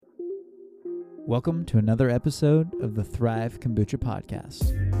Welcome to another episode of the Thrive Kombucha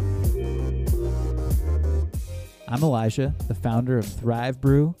Podcast. I'm Elijah, the founder of Thrive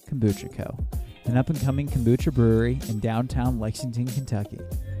Brew Kombucha Co., an up-and-coming kombucha brewery in downtown Lexington, Kentucky.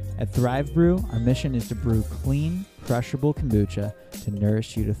 At Thrive Brew, our mission is to brew clean, crushable kombucha to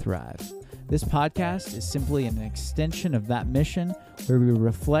nourish you to thrive. This podcast is simply an extension of that mission where we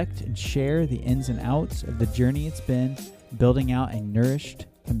reflect and share the ins and outs of the journey it's been building out a nourished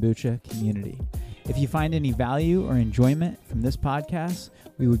kombucha community. If you find any value or enjoyment from this podcast,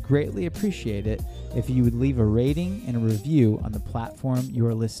 we would greatly appreciate it if you would leave a rating and a review on the platform you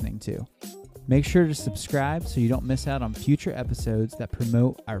are listening to. Make sure to subscribe so you don't miss out on future episodes that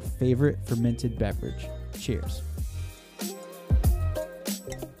promote our favorite fermented beverage. Cheers.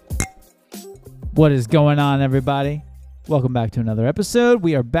 What is going on, everybody? Welcome back to another episode.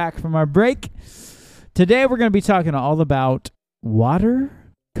 We are back from our break. Today we're going to be talking all about water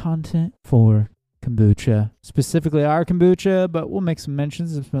content for kombucha, specifically our kombucha, but we'll make some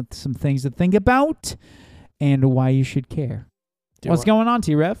mentions of some things to think about and why you should care. What's going on,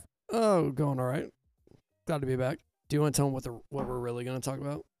 T-Rev? Oh, going all right. Glad to be back. Do you want to tell them what we're really going to talk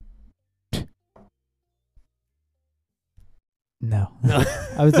about? No.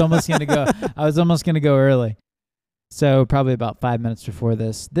 I was almost going to go early. So probably about 5 minutes before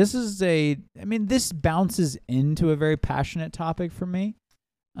this. This bounces into a very passionate topic for me.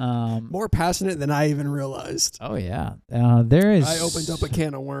 More passionate than I even realized. Oh yeah. I opened up a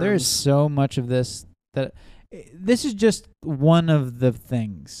can of worms. There is so much of this that this is just one of the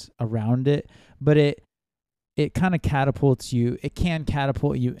things around it, but it kind of catapults you. It can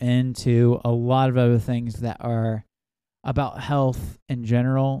catapult you into a lot of other things that are about health in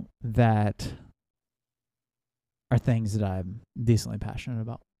general that are things that I'm decently passionate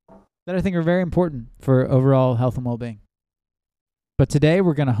about, that I think are very important for overall health and well-being. But today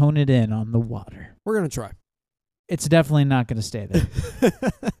we're going to hone it in on the water. We're going to try. It's definitely not going to stay there.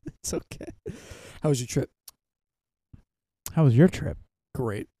 It's okay. How was your trip? How was your trip?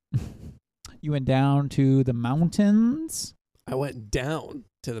 Great. You went down to the mountains? I went down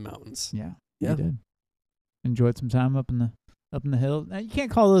to the mountains. Yeah. You did. Enjoyed some time up in the hills. Now, you can't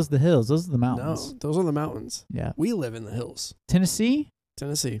call those the hills. Those are the mountains. No, those are the mountains. Yeah. We live in the hills. Tennessee?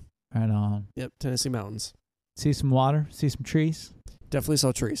 Tennessee. Right on. Yep, Tennessee mountains. See some water? See some trees? Definitely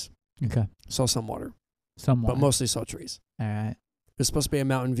saw trees. Okay. Saw some water. Some water. But mostly saw trees. All right. It was supposed to be a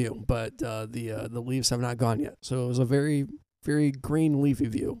mountain view, but the leaves have not gone yet. So it was a very, very green, leafy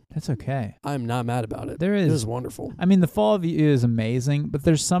view. That's okay. I'm not mad about it. It is wonderful. I mean, the fall view is amazing, but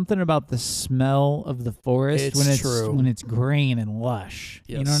there's something about the smell of the forest when it's green and lush.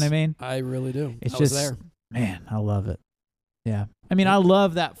 Yes. You know what I mean? I really do. It's I just was there. Man, I love it. Yeah. I mean, I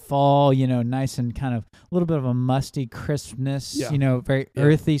love that fall, nice and kind of a little bit of a musty crispness, very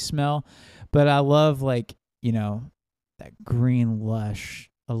earthy smell. But I love that green lush,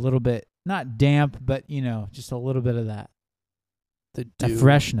 a little bit, not damp, but, just a little bit of that. That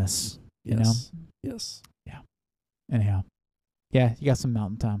freshness, Yes. Yes. Yeah. Anyhow. Yeah, you got some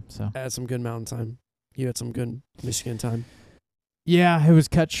mountain time, so. I had some good mountain time. You had some good Michigan time. Yeah, it was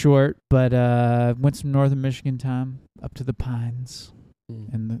cut short, but went some northern Michigan time up to the pines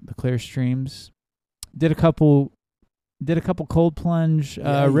and the clear streams. Did a couple cold plunge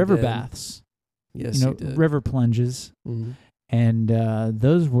river baths. Yes, you did. River plunges. Mm-hmm. And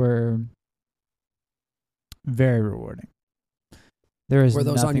those were very rewarding. Were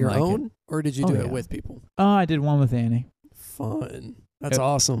those on your own, or did you do it with people? Oh, I did one with Annie. Fun. That's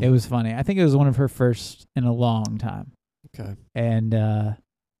awesome. It was funny. I think it was one of her first in a long time. Okay. And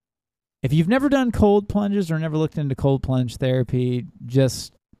if you've never done cold plunges or never looked into cold plunge therapy,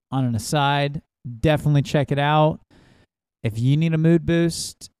 just on an aside, definitely check it out. If you need a mood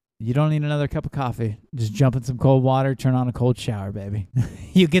boost, you don't need another cup of coffee. Just jump in some cold water, turn on a cold shower, baby.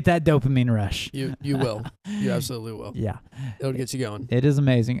 You get that dopamine rush. You will. You absolutely will. Yeah. It'll get you going. It is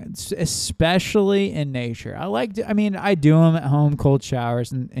amazing, especially in nature. I do them at home, cold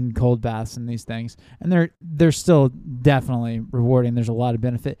showers and cold baths and these things. And they're still definitely rewarding. There's a lot of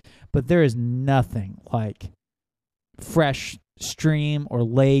benefit. But there is nothing like fresh stream or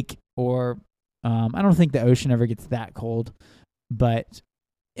lake or I don't think the ocean ever gets that cold. But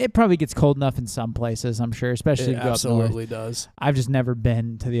it probably gets cold enough in some places, I'm sure, especially if you go up north. It absolutely does. I've just never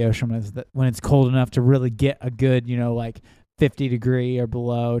been to the ocean when it's cold enough to really get a good, 50 degree or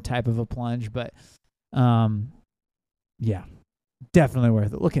below type of a plunge. But, yeah, definitely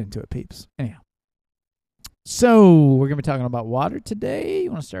worth it. Look into it, peeps. Anyhow. So we're going to be talking about water today.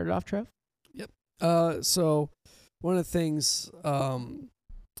 You want to start it off, Trev? Yep. So one of the things, so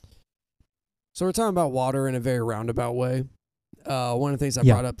we're talking about water in a very roundabout way. one of the things that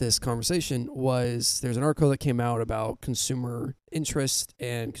Yeah. brought up this conversation was there's an article that came out about consumer interest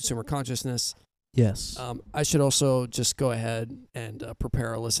and consumer consciousness. Yes. I should also just go ahead and prepare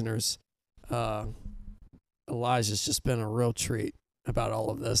our listeners. Elijah's just been a real treat about all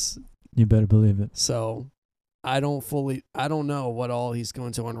of this. You better believe it. So I don't know what all he's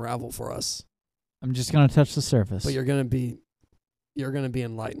going to unravel for us, I'm just going to touch the surface. but you're going to be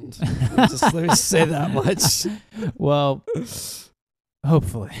enlightened. Let me say that much. Well,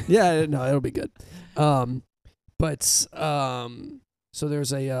 hopefully. Yeah, no, it'll be good. So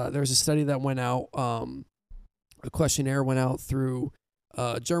there's a study that went out. A questionnaire went out through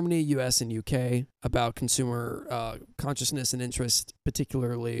Germany, U.S., and U.K. about consumer consciousness and interest,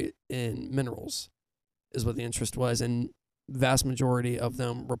 particularly in minerals, is what the interest was. And vast majority of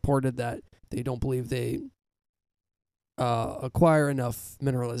them reported that they don't believe they acquire enough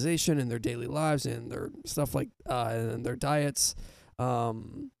mineralization in their daily lives and their stuff like and their diets.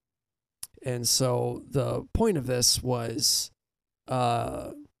 And so the point of this was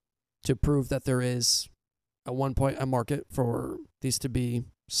to prove that there is a market for these to be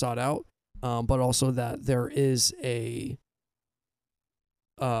sought out, but also that there is a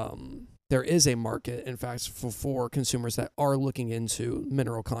market, in fact, for consumers that are looking into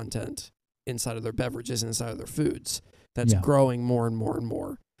mineral content inside of their beverages and inside of their foods. That's growing more and more and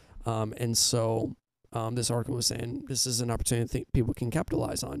more. And so this article was saying this is an opportunity I think people can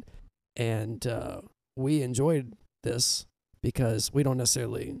capitalize on. And we enjoyed this because we don't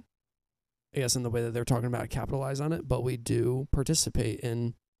necessarily, I guess, in the way that they're talking about capitalize on it, but we do participate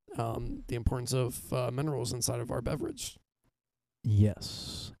in the importance of minerals inside of our beverage.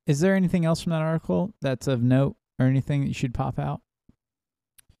 Yes. Is there anything else from that article that's of note or anything that you should pop out?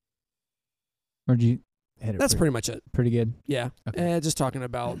 Or did you hit it? That's pretty much it. Pretty good. Yeah. Okay. Just talking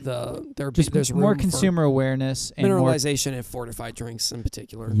about there's more consumer awareness and mineralization and fortified drinks in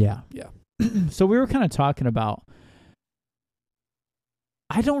particular. Yeah. Yeah. So we were kind of talking about,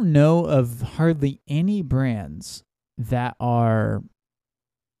 I don't know of hardly any brands that are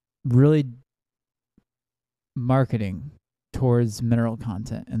really marketing towards mineral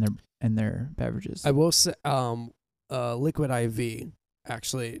content in their beverages. I will say Liquid IV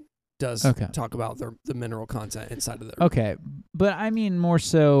actually does talk about the mineral content inside of their. Okay. But I mean more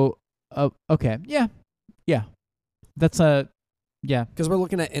so okay. Yeah. Yeah. That's because we're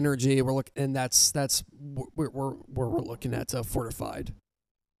looking at energy, and that's we're looking at fortified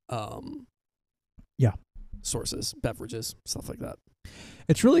sources, beverages, stuff like that.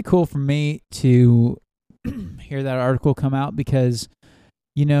 It's really cool for me to hear that article come out because,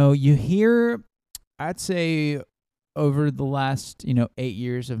 you hear, I'd say over the last, 8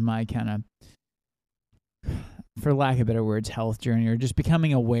 years of my kind of, for lack of better words, health journey, or just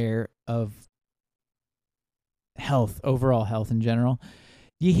becoming aware of health, overall health in general,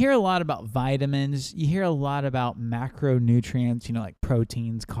 you hear a lot about vitamins. You hear a lot about macronutrients, like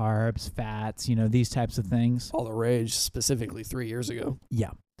proteins, carbs, fats, these types of things. All the rage, specifically 3 years ago.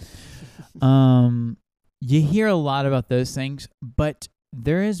 Yeah. You hear a lot about those things, but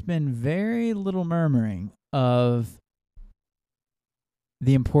there has been very little murmuring of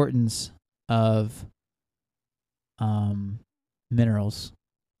the importance of minerals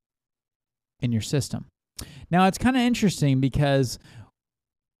in your system. Now, it's kind of interesting because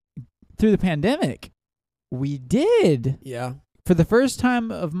through the pandemic, we did, for the first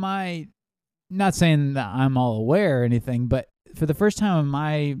time of my, not saying that I'm all aware or anything, but for the first time in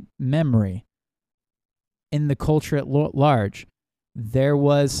my memory, in the culture at large, there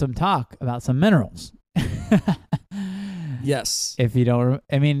was some talk about some minerals. Yes. If you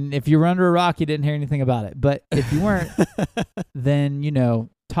were under a rock, you didn't hear anything about it. But if you weren't, then,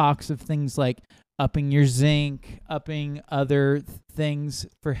 talks of things like upping your zinc, upping other things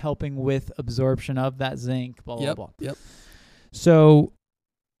for helping with absorption of that zinc, blah, blah, blah. Yep. So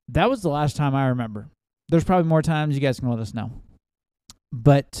that was the last time I remember. There's probably more times. You guys can let us know.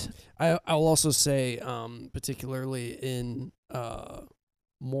 But I'll also say, particularly in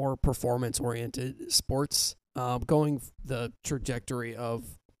more performance-oriented sports, going the trajectory of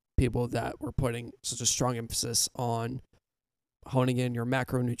people that were putting such a strong emphasis on honing in your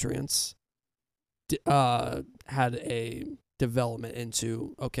macronutrients had a development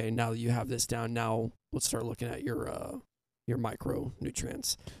into, okay, now that you have this down, now let's start looking at your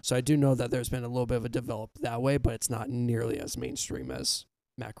micronutrients. So I do know that there's been a little bit of a develop that way, but it's not nearly as mainstream as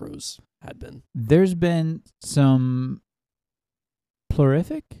macros had been. There's been some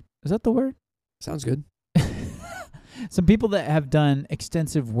prolific, is that the word? Sounds good. Some people that have done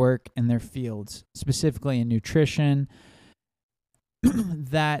extensive work in their fields, specifically in nutrition,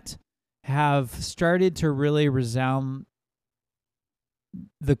 that have started to really resound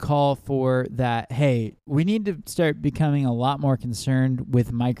the call for that, hey, we need to start becoming a lot more concerned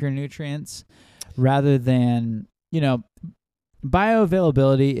with micronutrients rather than,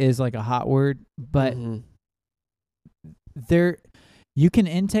 bioavailability is like a hot word, but you can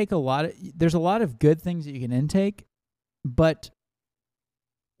intake there's a lot of good things that you can intake, but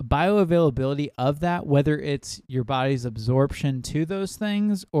bioavailability of that, whether it's your body's absorption to those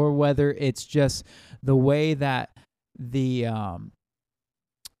things or whether it's just the way that that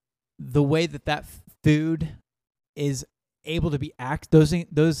food is able to be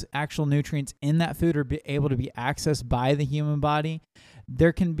those actual nutrients in that food are able to be accessed by the human body,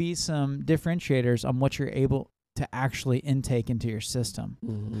 there can be some differentiators on what you're able to actually intake into your system.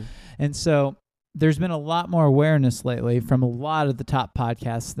 And so there's been a lot more awareness lately from a lot of the top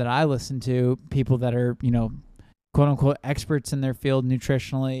podcasts that I listen to, people that are, quote unquote experts in their field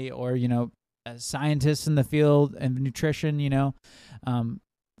nutritionally, or, scientists in the field of nutrition,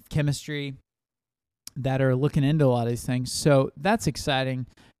 chemistry, that are looking into a lot of these things. So that's exciting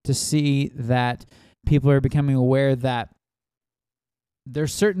to see that people are becoming aware that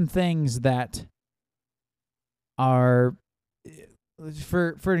there's certain things that are,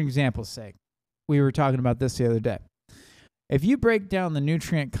 for an example's sake, we were talking about this the other day. If you break down the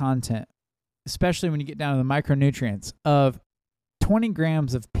nutrient content, especially when you get down to the micronutrients, of 20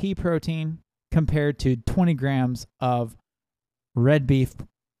 grams of pea protein compared to 20 grams of red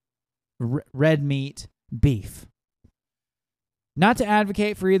meat beef. Not to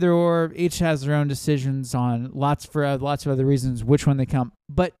advocate for either or, each has their own decisions on lots of other reasons which one they come.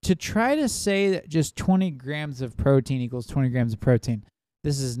 But to try to say that just 20 grams of protein equals 20 grams of protein,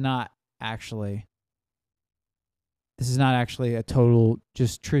 this is not actually a total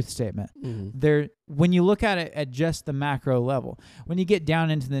just truth statement. When you look at it at just the macro level, when you get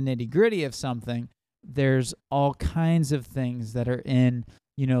down into the nitty-gritty of something, there's all kinds of things that are in,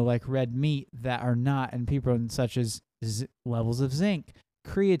 like red meat that are not in pea protein, such as levels of zinc,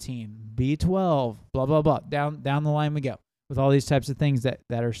 creatine, B12, blah, blah, blah. Down the line we go with all these types of things that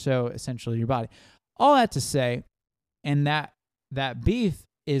are so essential to your body. All that to say, and that beef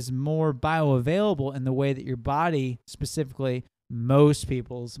is more bioavailable in the way that your body, specifically most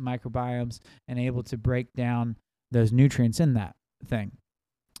people's microbiomes, and able to break down those nutrients in that thing.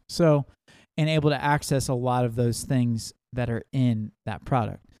 So, and able to access a lot of those things that are in that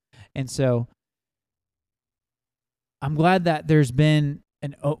product. And so I'm glad that there's been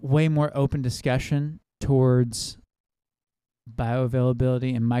a way more open discussion towards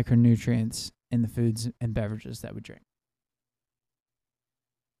bioavailability and micronutrients in the foods and beverages that we drink.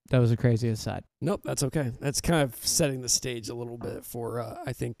 That was a crazy aside. Nope, that's okay. That's kind of setting the stage a little bit for,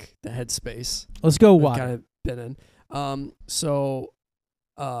 I think, the headspace. Let's go water. Kind of been in.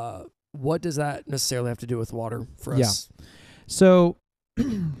 What does that necessarily have to do with water for us? So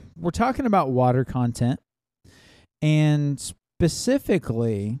we're talking about water content, and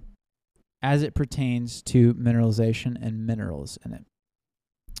specifically as it pertains to mineralization and minerals in it.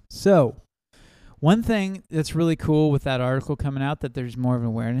 So one thing that's really cool with that article coming out, that there's more of an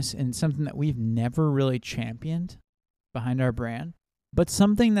awareness, and something that we've never really championed behind our brand, but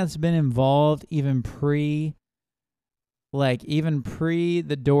something that's been involved even pre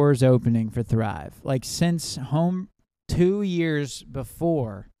the doors opening for Thrive. Like since 2 years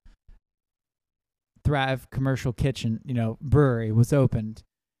before Thrive Commercial Kitchen, brewery was opened,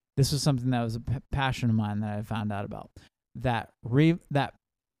 this was something that was a passion of mine that I found out about. That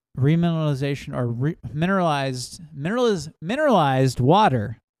remineralization or mineralized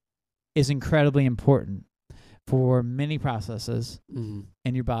water is incredibly important for many processes in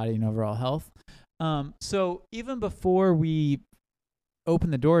your body and overall health. So even before we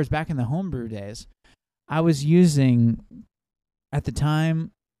opened the doors back in the homebrew days, I was using, at the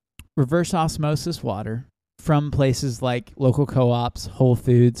time, reverse osmosis water from places like local co-ops, Whole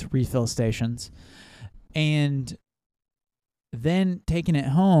Foods, refill stations, and then taking it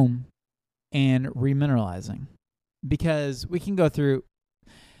home and remineralizing. Because we can go through,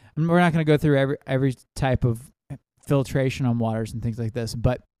 we're not going to go through every type of filtration on waters and things like this,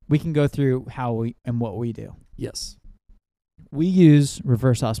 but we can go through how we and what we do. Yes. We use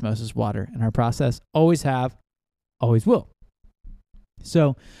reverse osmosis water in our process, always have, always will.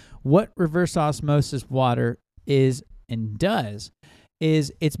 So what reverse osmosis water is and does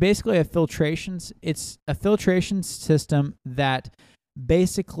is it's basically a filtration system that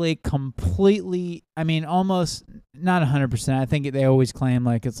basically completely, almost not 100%. I think they always claim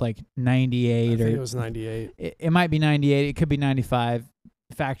like it's like 98 I think it was 98. It might be 98. It could be 95.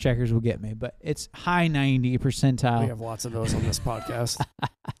 Fact checkers will get me, but it's high 90 percentile. We have lots of those on this podcast.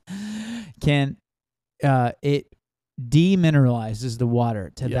 It demineralizes the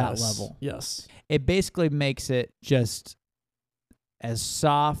water to that level. Yes. It basically makes it just as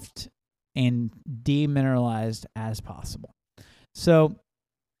soft and demineralized as possible. So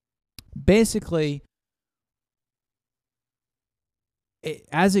basically,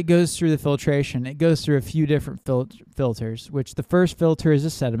 as it goes through the filtration, it goes through a few different filters, which the first filter is a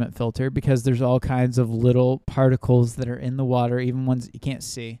sediment filter because there's all kinds of little particles that are in the water, even ones that you can't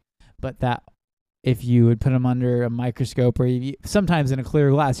see, but that if you would put them under a microscope or sometimes in a clear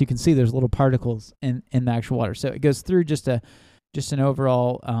glass, you can see there's little particles in the actual water. So it goes through just an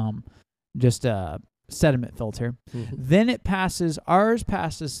overall just a sediment filter. Mm-hmm. Then ours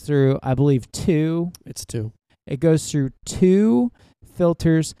passes through, I believe, 2. It's 2. It goes through 2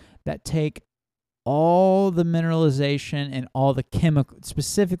 filters that take all the mineralization and all the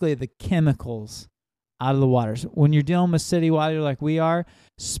specifically the chemicals out of the water. So when you're dealing with city water like we are,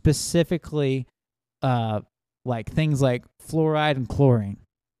 specifically like things like fluoride and chlorine,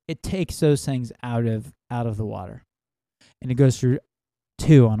 it takes those things out of the water. And it goes through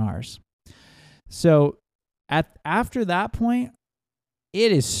 2 on ours. So after that point,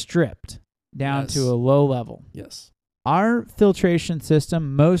 it is stripped down to a low level. Yes. Our filtration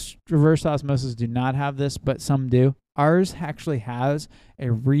system, most reverse osmosis do not have this, but some do. Ours actually has a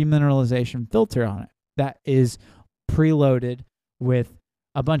remineralization filter on it that is preloaded with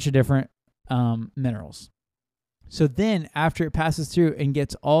a bunch of different minerals. So then after it passes through and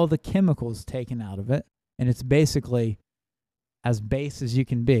gets all the chemicals taken out of it, and it's basically as base as you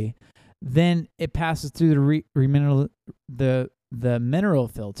can be, then it passes through the mineral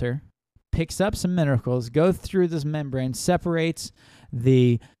filter, picks up some minerals, goes through this membrane, separates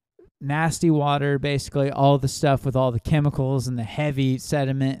the nasty water, basically all the stuff with all the chemicals and the heavy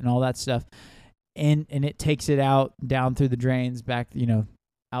sediment and all that stuff, and it takes it out down through the drains back,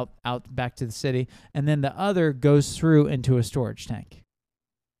 out back to the city, and then the other goes through into a storage tank,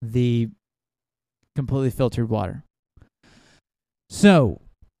 the completely filtered water. So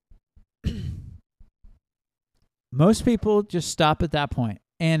most people just stop at that point,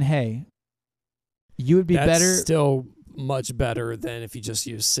 and hey, you would be better. Still much better than if you just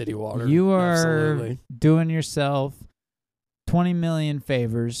use city water. You are doing yourself 20 million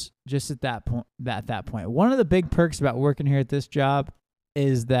favors just at that point. One of the big perks about working here at this job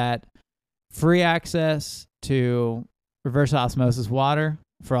is that free access to reverse osmosis water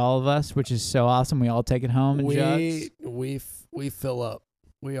for all of us, which is so awesome. We all take it home in jugs. We fill up.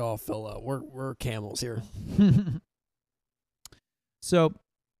 We all fill up. We're camels here. So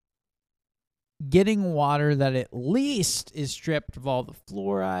getting water that at least is stripped of all the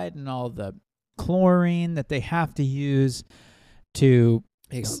fluoride and all the chlorine that they have to use to...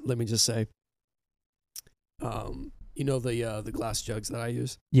 Hang on, let me just say, the glass jugs that I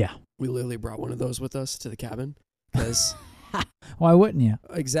use? Yeah. We literally brought one of those with us to the cabin because... Why wouldn't you?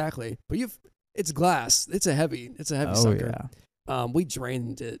 Exactly. But it's glass. It's a heavy sucker. Yeah. We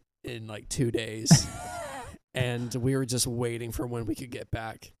drained it in like 2 days. And we were just waiting for when we could get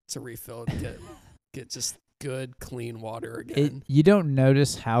back to refill and get just good, clean water again. You don't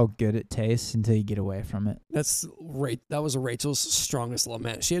notice how good it tastes until you get away from it. That was Rachel's strongest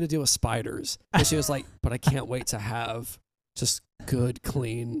lament. She had to deal with spiders. And she was like, but I can't wait to have just good,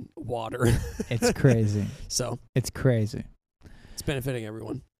 clean water. It's crazy. So it's crazy. It's benefiting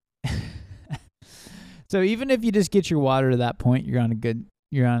everyone. So even if you just get your water to that point,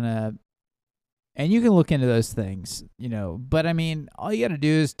 and you can look into those things, but I mean, all you got to do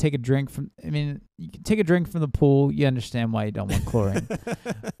is take a drink you can take a drink from the pool. You understand why you don't want chlorine,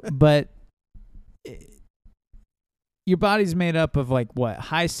 but your body's made up of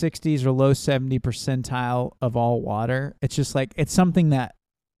high 60s or low 70 percentile of all water. It's just it's something that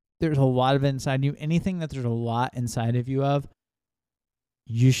there's a lot of inside you. Anything that there's a lot inside of you of,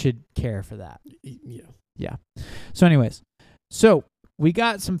 you should care for that. Yeah. So anyways, we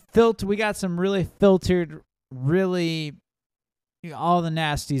got some really filtered, really all the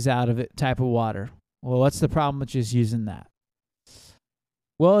nasties out of it type of water. Well, what's the problem with just using that?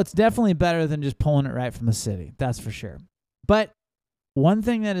 Well, it's definitely better than just pulling it right from the city. That's for sure. But one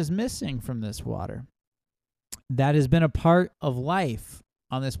thing that is missing from this water that has been a part of life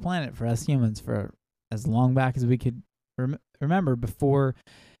on this planet for us humans for as long back as we could remember, before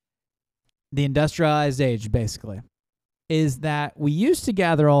the industrialized age, basically, is that we used to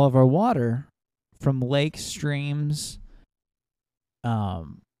gather all of our water from lakes, streams.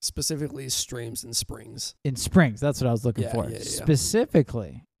 Specifically streams and springs. In springs, that's what I was looking for. Yeah.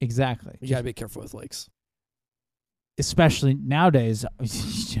 Specifically, exactly. You got to be careful with lakes. Especially nowadays,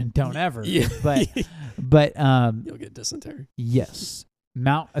 don't ever. Yeah. But you'll get dysentery. Yes.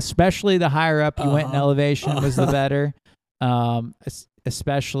 especially the higher up you went in elevation was the better.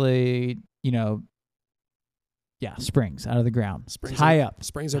 Especially, springs out of the ground. Springs high up.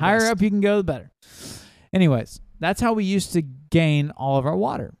 Springs are higher best. up you can go, the better. Anyways, that's how we used to gain all of our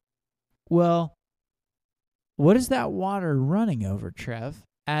water. Well, what is that water running over, Trev,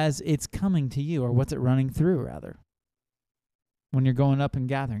 as it's coming to you, or what's it running through, rather, when you're going up and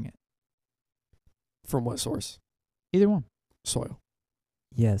gathering it? From what source? Either one. Soil.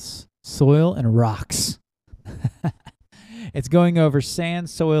 Yes, soil and rocks. It's going over sand,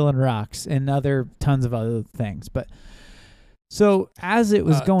 soil, and rocks, and tons of other things. But so as it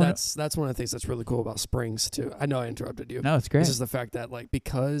was going, that's one of the things that's really cool about springs too. I know I interrupted you. No, it's great. This is the fact that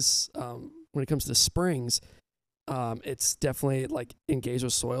because when it comes to springs, it's definitely engaged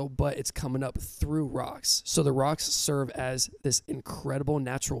with soil, but it's coming up through rocks. So the rocks serve as this incredible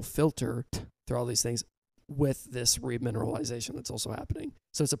natural filter through all these things with this remineralization that's also happening.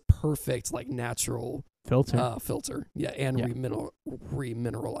 So it's a perfect natural filter. Yeah, and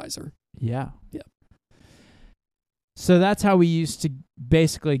remineralizer. Yeah. Yeah. So that's how we used to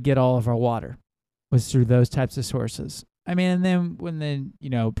basically get all of our water, was through those types of sources. I mean, and then when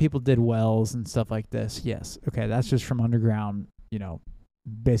people did wells and stuff like this, yes, okay, that's just from underground,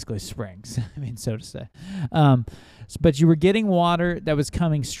 basically springs, so to say. But you were getting water that was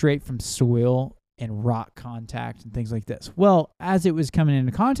coming straight from soil and rock contact and things like this. Well, as it was coming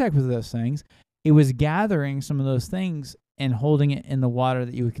into contact with those things, it was gathering some of those things and holding it in the water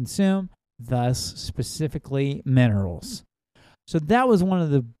that you would consume, thus specifically minerals. So that was one of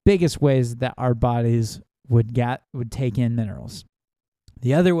the biggest ways that our bodies would take in minerals.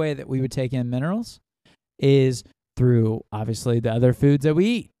 The other way that we would take in minerals is through, obviously, the other foods that we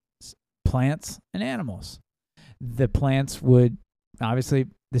eat, plants and animals. The plants would, obviously,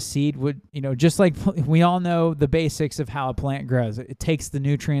 the seed would, just like we all know the basics of how a plant grows. It takes the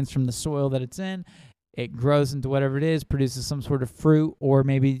nutrients from the soil that it's in, it grows into whatever it is, produces some sort of fruit, or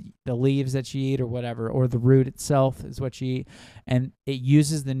maybe the leaves that you eat or whatever, or the root itself is what you eat. And it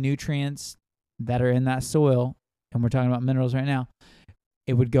uses the nutrients that are in that soil, and we're talking about minerals right now.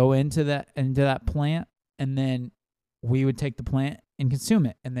 It would go into that plant, and then we would take the plant and consume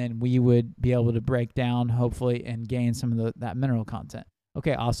it, and then we would be able to break down, hopefully, and gain some of that mineral content.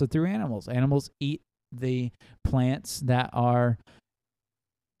 Okay, also through animals. Animals eat the plants that are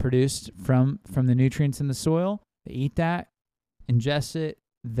produced from the nutrients in the soil. They eat that, ingest it,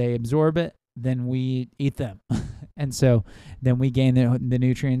 they absorb it, then we eat them. And so then we gain the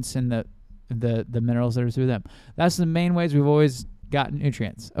nutrients and the minerals that are through them. That's the main ways we've always gotten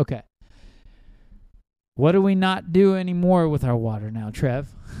nutrients. Okay. What do we not do anymore with our water now, Trev?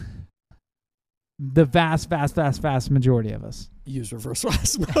 The vast majority of us use reverse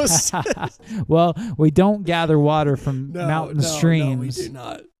osmosis. Well, we don't gather water from mountain streams. No, we do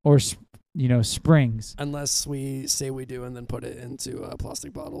not. Or springs. Unless we say we do and then put it into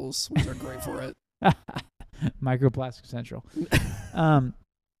plastic bottles, which are great for it. Microplastic Central.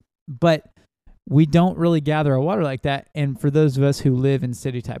 But we don't really gather our water like that. And for those of us who live in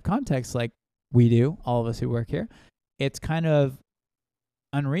city-type contexts like we do, all of us who work here, it's kind of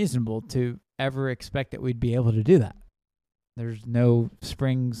unreasonable to ever expect that we'd be able to do that. There's no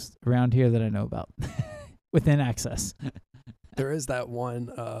springs around here that I know about within access. There is that one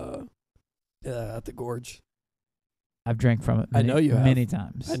at the gorge. I've drank from it many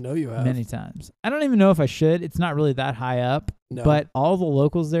times. I know you have. Many times. I don't even know if I should. It's not really that high up. No. But all the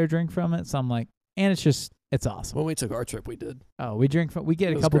locals there drink from it. So I'm like, and it's awesome. When we took our trip, we did. Oh, we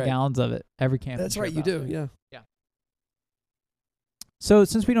get a couple gallons of it every camping That's trip. right, you do. Yeah. So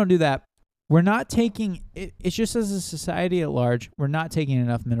since we don't do that, we're not taking it. It's just as a society at large, we're not taking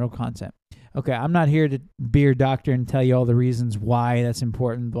enough mineral content. Okay, I'm not here to be your doctor and tell you all the reasons why that's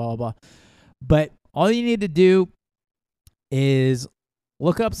important, blah, blah, blah. But all you need to do is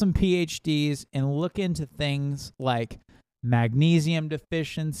look up some PhDs and look into things like magnesium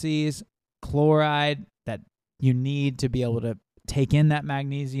deficiencies, chloride that you need to be able to take in that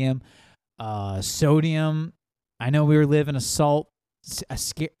magnesium, sodium. I know we live in a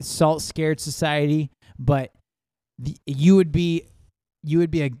salt-scared society, but you would be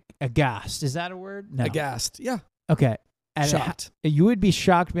aghast. Is that a word? No. Aghast. Yeah. Okay. Shocked. You would be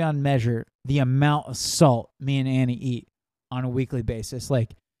shocked beyond measure the amount of salt me and Annie eat on a weekly basis.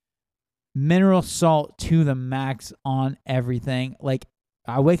 Like mineral salt to the max on everything. Like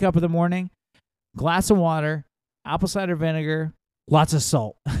I wake up in the morning, glass of water, apple cider vinegar, lots of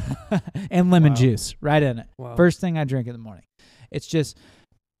salt, and lemon juice right in it. Wow. First thing I drink in the morning. It's just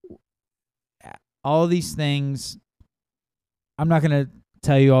all of these things. I'm not going to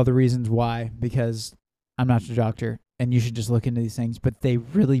tell you all the reasons why because I'm not your doctor and you should just look into these things, but they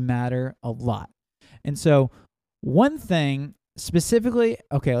really matter a lot. And so one thing specifically,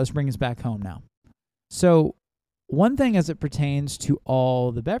 okay, let's bring this back home now. So one thing as it pertains to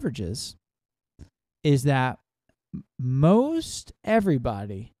all the beverages is that most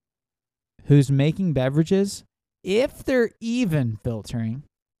everybody who's making beverages, if they're even filtering,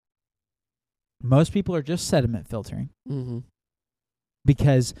 most people are just sediment filtering. Mm-hmm.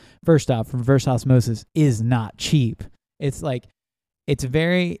 Because first off, reverse osmosis is not cheap. It's like, it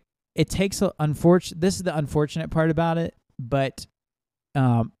takes this is the unfortunate part about it, but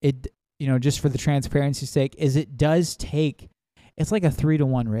just for the transparency's sake, is it does take, it's like a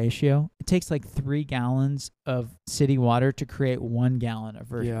 3-to-1 ratio. It takes like 3 gallons of city water to create 1 gallon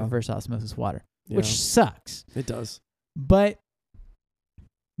of reverse osmosis water, which sucks. It does. But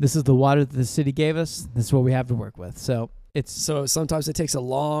this is the water that the city gave us. This is what we have to work with. So sometimes it takes a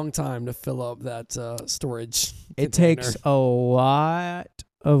long time to fill up that storage. It takes a lot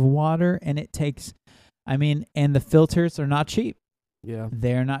of water, and and the filters are not cheap. Yeah.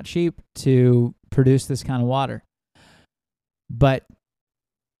 They're not cheap to produce this kind of water. But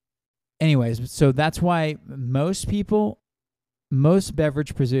anyways, so that's why most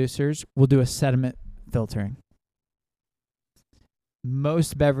beverage producers will do a sediment filtering.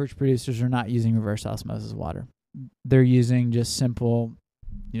 Most beverage producers are not using reverse osmosis water. They're using just simple,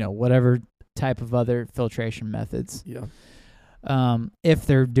 whatever type of other filtration methods. Yeah. If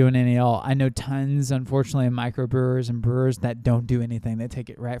they're doing any at all. I know tons, unfortunately, of microbrewers and brewers that don't do anything. They take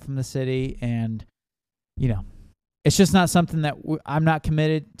it right from the city, and, it's just not something that I'm not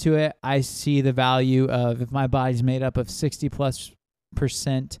committed to it. I see the value of, if my body's made up of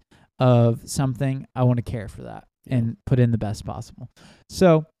 60+% of something, I want to care for that and put in the best possible.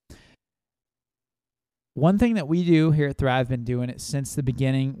 So one thing that we do here at Thrive, been doing it since the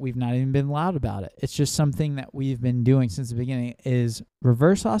beginning. We've not even been loud about it. It's just something that we've been doing since the beginning, is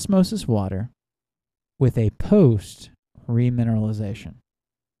reverse osmosis water with a post remineralization.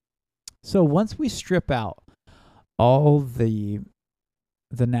 So once we strip out all the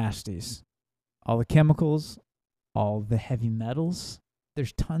nasties, all the chemicals, all the heavy metals,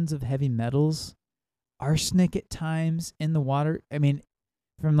 there's tons of heavy metals, arsenic at times in the water. I mean,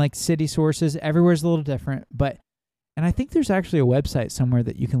 from like city sources, everywhere's a little different, and I think there's actually a website somewhere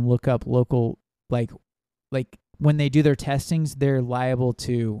that you can look up local, like when they do their testings, they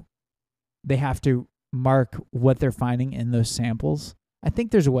have to mark what they're finding in those samples. I think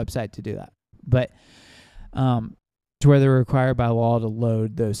there's a website to do that, but to where they're required by law to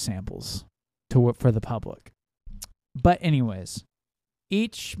load those samples for the public. But anyways,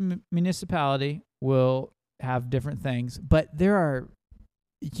 each municipality will have different things, but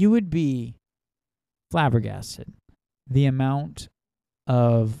you would be flabbergasted the amount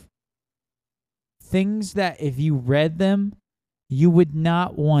of things that, if you read them, you would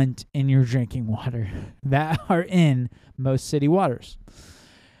not want in your drinking water that are in most city waters.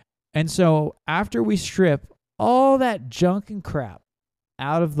 And so after we strip all that junk and crap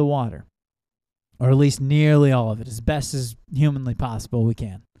out of the water, or at least nearly all of it, as best as humanly possible we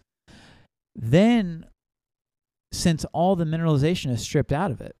can, then, since all the mineralization is stripped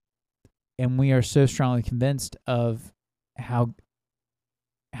out of it, and we are so strongly convinced of how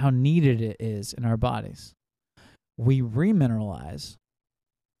needed it is in our bodies, we remineralize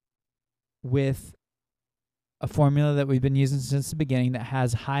with a formula that we've been using since the beginning that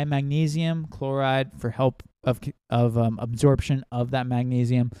has high magnesium chloride for help of absorption of that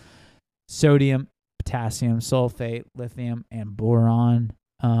magnesium, sodium, potassium, sulfate, lithium, and boron.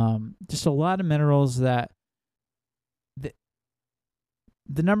 Just a lot of minerals that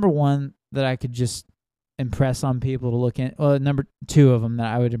the number one that I could just impress on people to look in, number 2 of them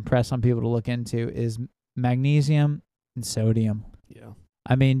that I would impress on people to look into is magnesium and sodium. Yeah.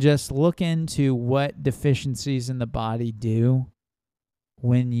 I mean, just look into what deficiencies in the body do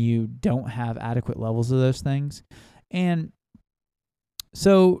when you don't have adequate levels of those things. And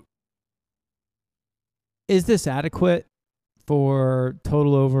so, is this adequate for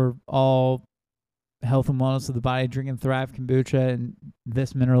total overall health and wellness of the body, drinking Thrive Kombucha and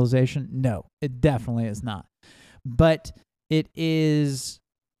this mineralization? No, it definitely is not. But it is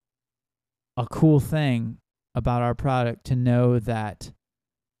a cool thing about our product to know that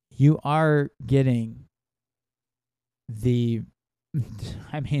you are getting the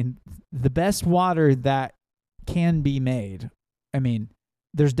best water that can be made. I mean,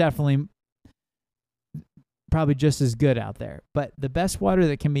 there's definitely probably just as good out there, but the best water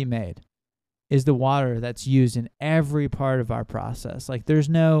that can be made is the water that's used in every part of our process. Like,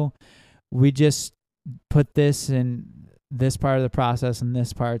 we just put this in this part of the process and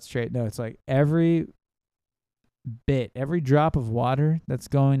this part straight. No, it's like every bit, every drop of water that's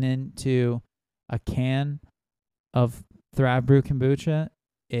going into a can of Thrive Brew kombucha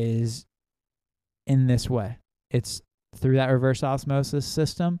is in this way. It's through that reverse osmosis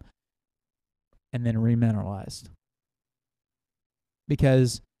system and then remineralized.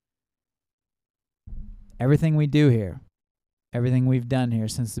 Because everything we do here, everything we've done here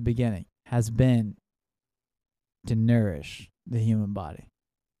since the beginning has been to nourish the human body.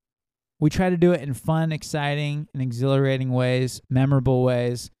 We try to do it in fun, exciting, and exhilarating ways, memorable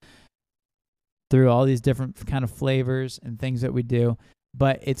ways, through all these different kind of flavors and things that we do.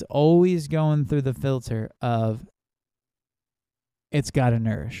 But it's always going through the filter of it's got to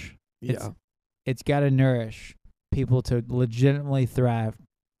nourish. Yeah. It's got to nourish people to legitimately thrive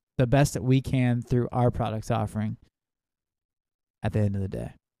the best that we can through our products offering at the end of the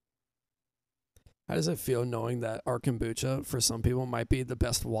day. How does it feel knowing that our kombucha for some people might be the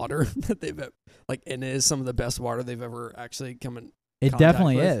best water that they've and it is some of the best water they've ever actually come in It contact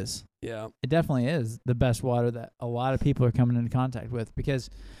definitely with? is. Yeah. It definitely is the best water that a lot of people are coming into contact with, because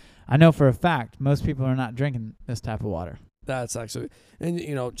I know for a fact most people are not drinking this type of water. That's actually,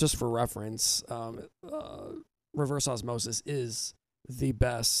 and just for reference, reverse osmosis is the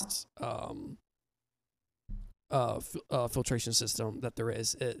best filtration system that there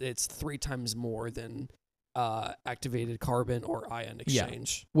is. It's 3 times more than activated carbon or ion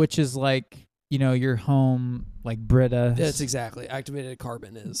exchange. Yeah. Which is like, your home, like Brita. That's exactly. Activated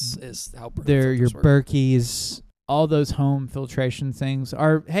carbon is how they're your work. Berkeys. All those home filtration things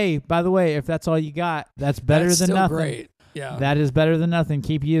are, hey, by the way, if that's all you got, that's better than still nothing. Great. Yeah. That is better than nothing.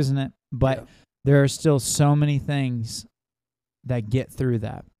 Keep using it. But there are still so many things that get through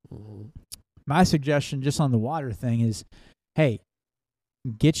that. Mm-hmm. My suggestion just on the water thing is, hey,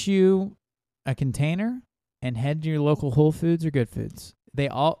 get you a container and head to your local Whole Foods or Good Foods. They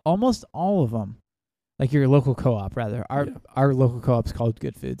almost all of them, like your local co-op rather. Our local co-op's called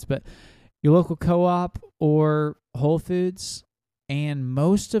Good Foods, but your local co-op or Whole Foods, and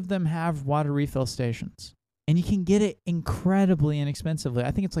most of them have water refill stations. And you can get it incredibly inexpensively.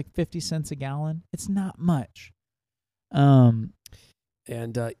 I think it's like 50 cents a gallon. It's not much. And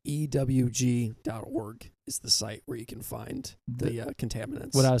EWG.org is the site where you can find the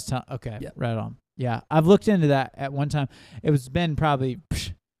contaminants. What I was telling. Okay, right on. Yeah, I've looked into that at one time. It's been probably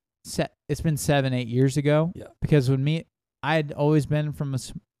it's been 7-8 years ago. Yeah. Because I had always been from a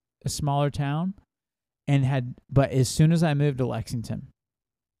smaller town, but as soon as I moved to Lexington,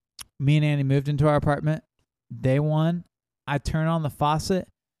 me and Andy moved into our apartment. Day one, I turned on the faucet,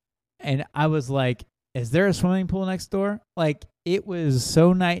 and I was like, "Is there a swimming pool next door?" Like, it was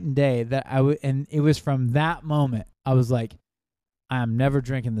so night and day that and it was from that moment I was like, "I'm never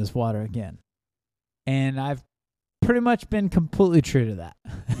drinking this water again." And I've pretty much been completely true to that.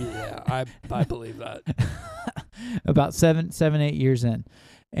 Yeah, I believe that. About 7-8 years in.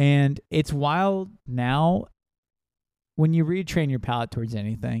 And it's wild now when you retrain your palate towards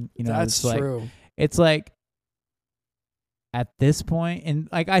anything. That's true. It's like at this point, and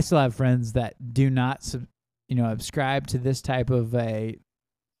like I still have friends that do not, subscribe to this type of a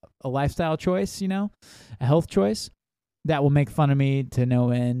lifestyle choice, a health choice. That will make fun of me to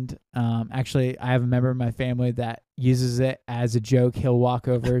no end. Actually, I have a member of my family that uses it as a joke. He'll walk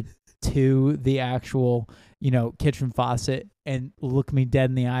over to the actual, kitchen faucet and look me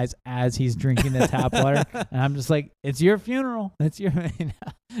dead in the eyes as he's drinking the tap water. And I'm just like, it's your funeral. It's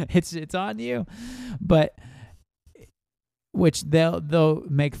it's on you. But which they'll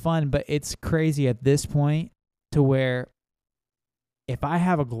make fun, but it's crazy at this point to where if I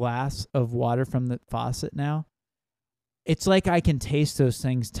have a glass of water from the faucet now, it's like I can taste those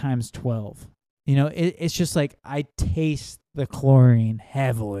things times 12. It's just like I taste the chlorine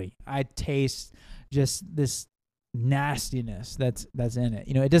heavily. I taste just this nastiness that's in it.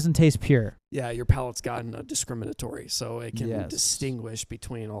 It doesn't taste pure. Yeah, your palate's gotten discriminatory, so it can distinguish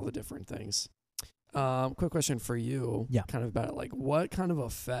between all the different things. Quick question for you. Yeah. Kind of about it. Like, what kind of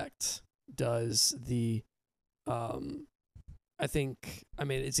effect does the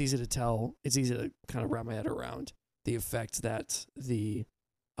it's easy to tell. It's easy to kind of wrap my head around the effect that the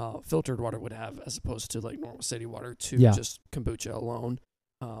filtered water would have as opposed to like normal city water to just kombucha alone.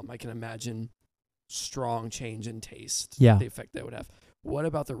 I can imagine strong change in taste. Yeah. The effect that would have. What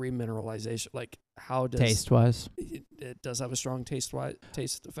about the remineralization? Like, how does taste-wise? It does have a strong taste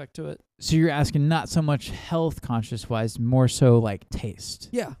effect to it. So you're asking not so much health conscious-wise, more so like taste.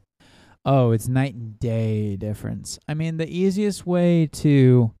 Yeah. Oh, it's night and day difference. I mean, the easiest way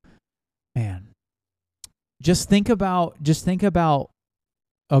to, just think about,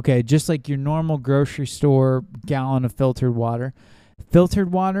 okay, just like your normal grocery store gallon of filtered water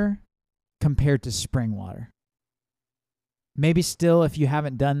compared to spring water. maybe still, if you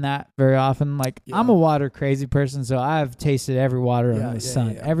haven't done that very often, like I'm a water crazy person, so I've tasted every water under the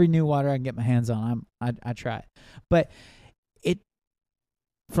sun. Every new water I can get my hands on, I try it. But it,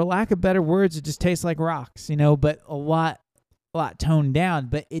 for lack of better words, it just tastes like rocks, you know, but a lot toned down.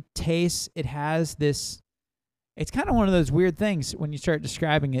 But it has this, it's kind of one of those weird things when you start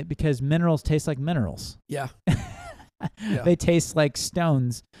describing it, because minerals taste like minerals. Yeah. They taste like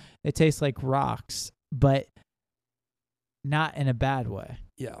stones. They taste like rocks, but not in a bad way.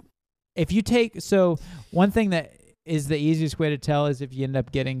 Yeah. If you one thing that is the easiest way to tell is if you end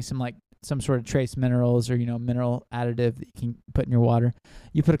up getting some sort of trace minerals or, mineral additive that you can put in your water.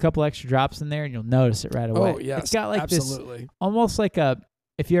 You put a couple extra drops in there and you'll notice it right away. Oh, yes. It's got like absolutely. This, almost like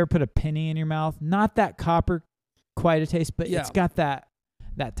if you ever put a penny in your mouth, not that copper quite a taste, but it's got that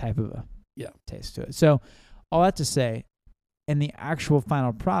type of a taste to it. So all that to say, in the actual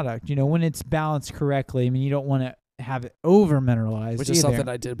final product, when it's balanced correctly, I mean, you don't want to have it over mineralized, which is something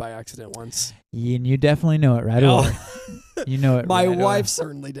I did by accident once. And you definitely know it right away. You know it. My right wife away.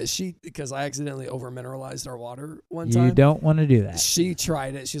 certainly did. Because I accidentally over mineralized our water one time. You don't want to do that. She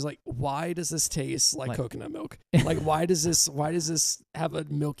tried it. She's like, "Why does this taste like coconut milk? Like, why does this have a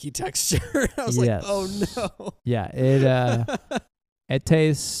milky texture?" I was like, "Oh no." Yeah, it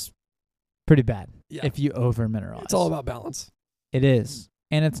tastes pretty bad if you over mineralize. It's all about balance. It is,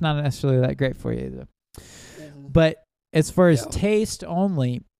 and it's not necessarily that great for you either. But as far as taste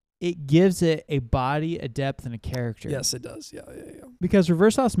only, it gives it a body, a depth, and a character. Yes, it does. Yeah. Because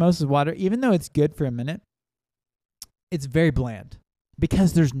reverse osmosis water, even though it's good for a minute, it's very bland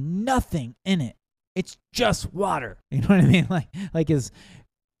because there's nothing in it. It's just water. You know what I mean? Like as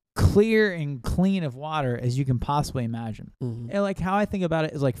clear and clean of water as you can possibly imagine. Mm-hmm. And like how I think about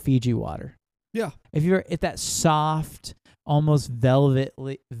it is like Fiji water. Yeah. If that soft, almost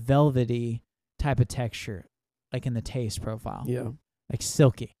velvety type of texture, like in the taste profile. Yeah. Like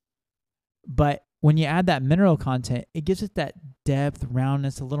silky. But when you add that mineral content, it gives it that depth,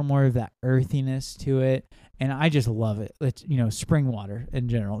 roundness, a little more of that earthiness to it. And I just love it. It's, spring water in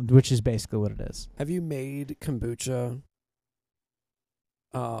general, which is basically what it is. Have you made kombucha?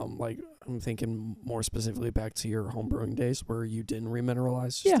 Like I'm thinking more specifically back to your home brewing days where you didn't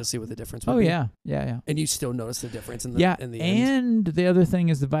remineralize just to see what the difference would be. Yeah. And you still notice the difference in the end. And the other thing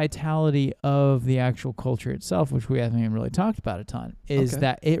is the vitality of the actual culture itself, which we haven't even really talked about a ton, is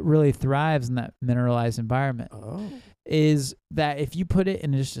that it really thrives in that mineralized environment. Oh. Is that if you put it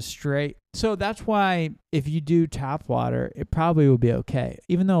in just a straight... So that's why if you do tap water, it probably will be okay.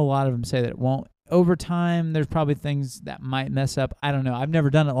 Even though a lot of them say that it won't. Over time, there's probably things that might mess up. I don't know. I've never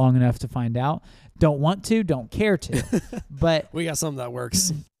done it long enough to find out. Don't want to, don't care to. But we got something that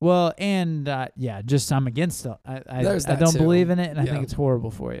works. Well, and just I'm against it. I don't believe in it, and I think it's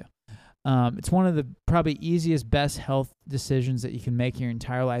horrible for you. It's one of the probably easiest, best health decisions that you can make in your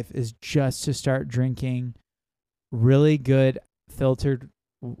entire life is just to start drinking really good filtered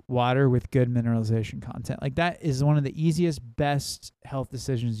water with good mineralization content. Like that is one of the easiest, best health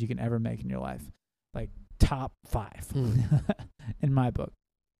decisions you can ever make in your life. Like top 5 in my book.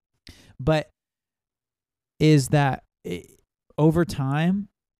 But is that over time,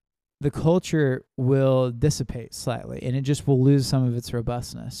 the culture will dissipate slightly and it just will lose some of its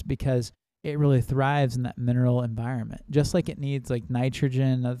robustness because it really thrives in that mineral environment, just like it needs like nitrogen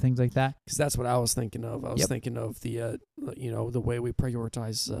and other things like that. Because that's what I was thinking of. I was thinking of the, the way we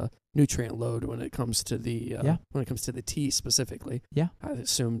prioritize nutrient load when it comes to the tea specifically. Yeah, I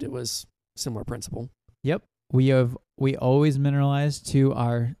assumed it was similar principle. Yep, we always mineralize to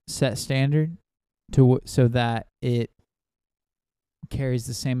our set standard, so that it carries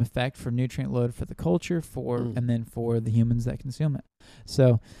the same effect for nutrient load for the culture and then for the humans that consume it.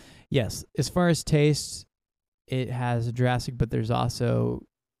 So. Yes, as far as taste, it has a drastic, but there's also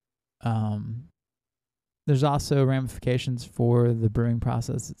ramifications for the brewing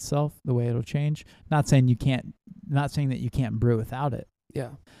process itself, the way it'll change. Not saying that you can't brew without it. Yeah.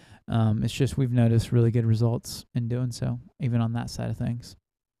 It's just we've noticed really good results in doing so, even on that side of things.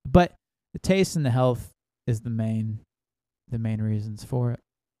 But the taste and the health is the main reasons for it.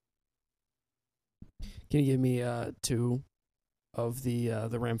 Can you give me two of the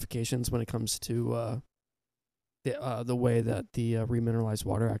ramifications when it comes to the way that the remineralized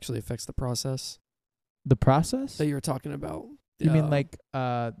water actually affects the process? The process that you were talking about. You mean like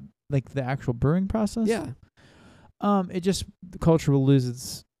the actual brewing process? Yeah. The culture will lose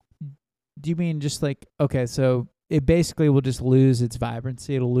its. Do you mean just like so it basically will just lose its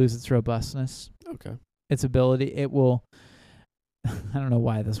vibrancy. It'll lose its robustness. Okay. Its ability. It will. I don't know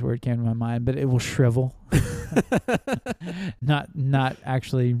why this word came to my mind, but it will shrivel. Not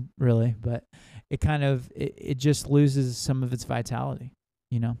actually really, but it just loses some of its vitality,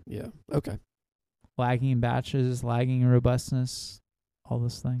 Yeah. Okay. lagging in batches, lagging in robustness, all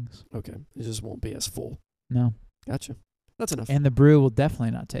those things. Okay. It just won't be as full. No. Gotcha. That's enough. And the brew will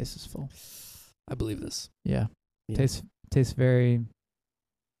definitely not taste as full. I believe this. Yeah. Yeah. Tastes very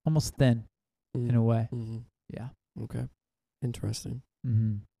almost thin in a way. Mm-hmm. Yeah. Okay. Interesting.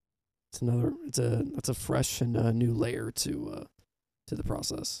 Mm-hmm. That's a fresh and new layer to the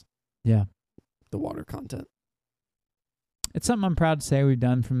process. Yeah. The water content. It's something I'm proud to say we've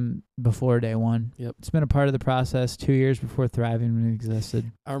done from before day one. Yep. It's been a part of the process 2 years before Thriving existed.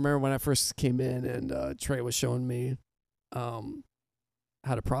 I remember when I first came in and Trey was showing me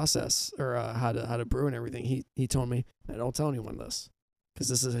how to process or how to brew and everything. He told me, don't tell anyone this because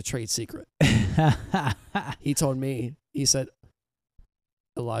this is a trade secret. He told me, he said,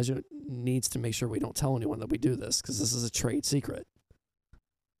 Elijah needs to make sure we don't tell anyone that we do this because this is a trade secret.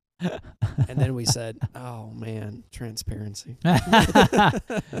 And then we said, oh, man, transparency.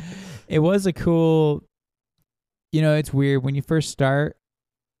 It was a cool, it's weird when you first start,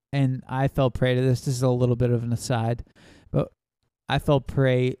 and I fell prey to this. This is a little bit of an aside, but I fell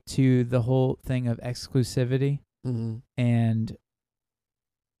prey to the whole thing of exclusivity and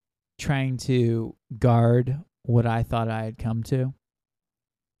trying to guard what I thought I had come to.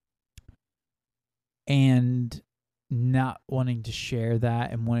 And not wanting to share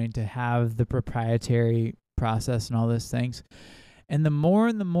that and wanting to have the proprietary process and all those things. And the more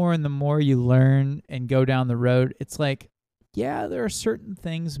you learn and go down the road, it's like, yeah, there are certain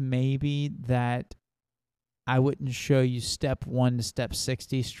things maybe that I wouldn't show you step 1 to step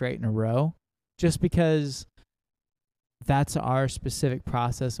 60 straight in a row, just because that's our specific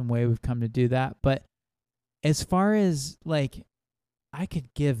process and way we've come to do that. But as far as like, I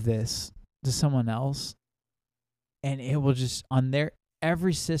could give this to someone else and it will just on their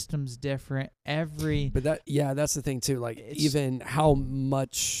every system's different. But that's the thing too. Like even how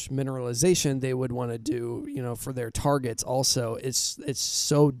much mineralization they would want to do, for their targets also, it's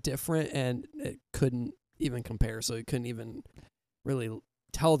so different and it couldn't even compare. So you couldn't even really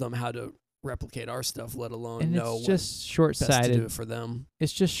tell them how to replicate our stuff, let alone know it's just short-sighted best to do it for them.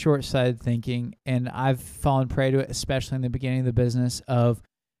 It's just short-sighted thinking, and I've fallen prey to it, especially in the beginning of the business, of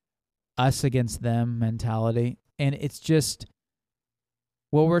us against them mentality. And it's just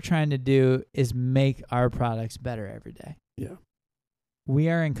what we're trying to do is make our products better every day. Yeah. We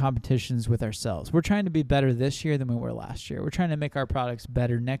are in competitions with ourselves. We're trying to be better this year than we were last year. We're trying to make our products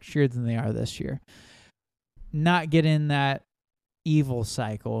better next year than they are this year. Not get in that evil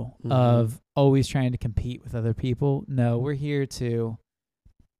cycle of always trying to compete with other people. No, we're here to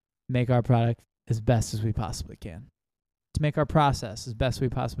make our product as best as we possibly can, to make our process as best we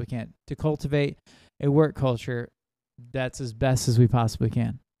possibly can, to cultivate a work culture that's as best as we possibly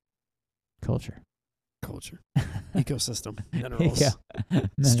can. Culture, ecosystem, minerals,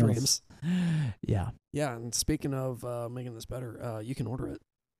 streams. Yeah. And speaking of making this better, you can order it.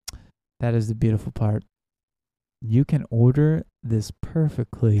 That is the beautiful part. You can order this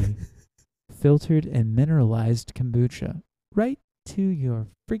perfectly filtered and mineralized kombucha right to your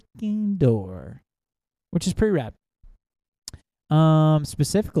freaking door, which is pretty rad.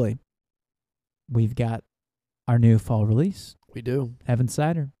 Specifically, we've got our new fall release. We do. Evans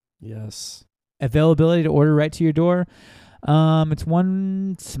Cider. Yes. Availability to order right to your door. It's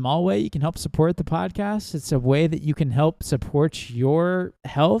one small way you can help support the podcast. It's a way that you can help support your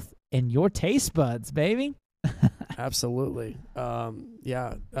health and your taste buds, baby. Absolutely. Our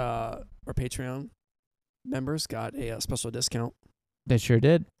Patreon members got a special discount. They sure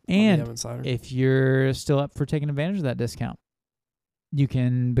did. And if you're still up for taking advantage of that discount, you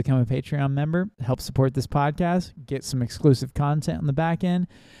can become a Patreon member, help support this podcast, get some exclusive content on the back end,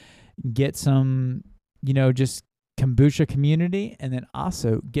 get some, just kombucha community, and then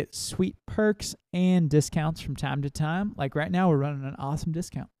also get sweet perks and discounts from time to time. Like right now, we're running an awesome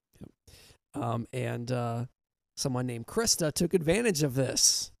discount. And someone named Krista took advantage of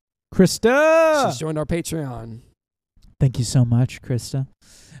this. Krista! She's joined our Patreon. Thank you so much, Krista.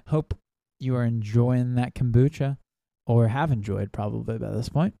 Hope you are enjoying that kombucha, or have enjoyed probably by this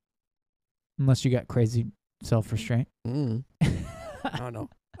point. Unless you got crazy self-restraint. I don't know.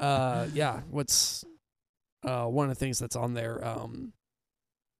 What's one of the things that's on there,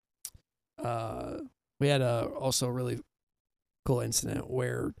 we had also a really cool incident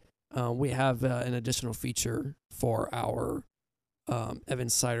where we have an additional feature for our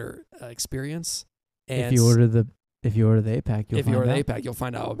Evans Cider experience. And if you order the APAC, you'll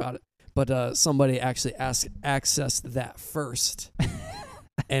find out about it. But somebody actually accessed that first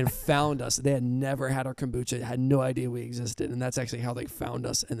and found us. They had never had our kombucha, had no idea we existed, and that's actually how they found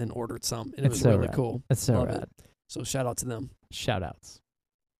us and then ordered some. And it was so really rad. cool. That's so Love rad. it. So shout out to them. Shout outs.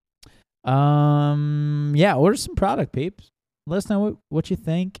 Yeah, order some product, peeps. Let us know what you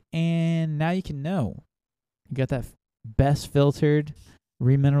think, and now you can know. You got that best filtered,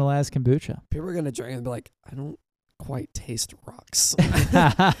 remineralized kombucha. People are gonna drink and be like, I don't quite taste rocks.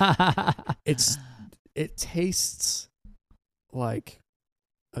 It tastes like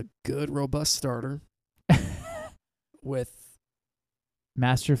a good robust starter with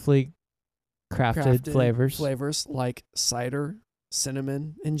masterfully crafted flavors like cider,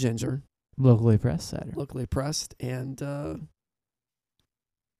 cinnamon, and ginger. Locally pressed cider. Locally pressed, and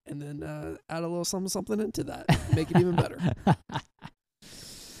then add a little something into that. Make it even better.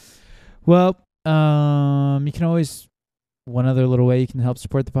 Well, you can always, one other little way you can help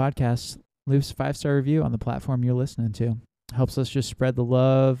support the podcast, leave us a 5-star review on the platform you're listening to. Helps us just spread the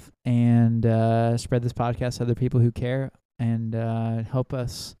love and spread this podcast to other people who care, and help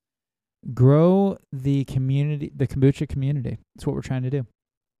us grow the community, the kombucha community. That's what we're trying to do.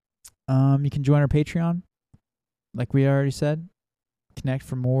 You can join our Patreon, like we already said. Connect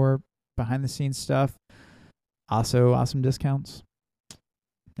for more behind-the-scenes stuff. Also, awesome discounts.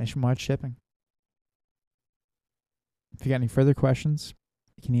 Nationwide shipping. If you got any further questions,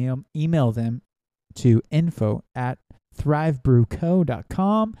 you can email them to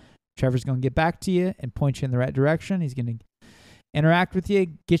info@thrivebrewco.com. Trevor's going to get back to you and point you in the right direction. He's going to interact with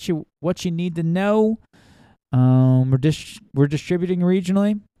you, get you what you need to know. We're distributing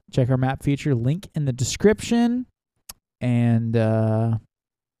regionally. Check our map feature, link in the description. And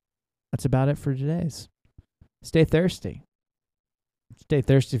that's about it for today's. Stay thirsty. Stay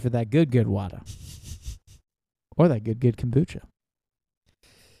thirsty for that good water. Or that good kombucha.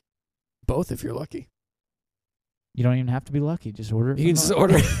 Both if you're lucky. You don't even have to be lucky. Just order it. You can just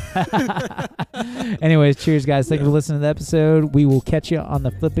order it. Anyways, cheers, guys. Thank you for listening to the episode. We will catch you on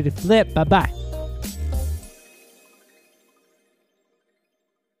the flippity flip. Bye-bye.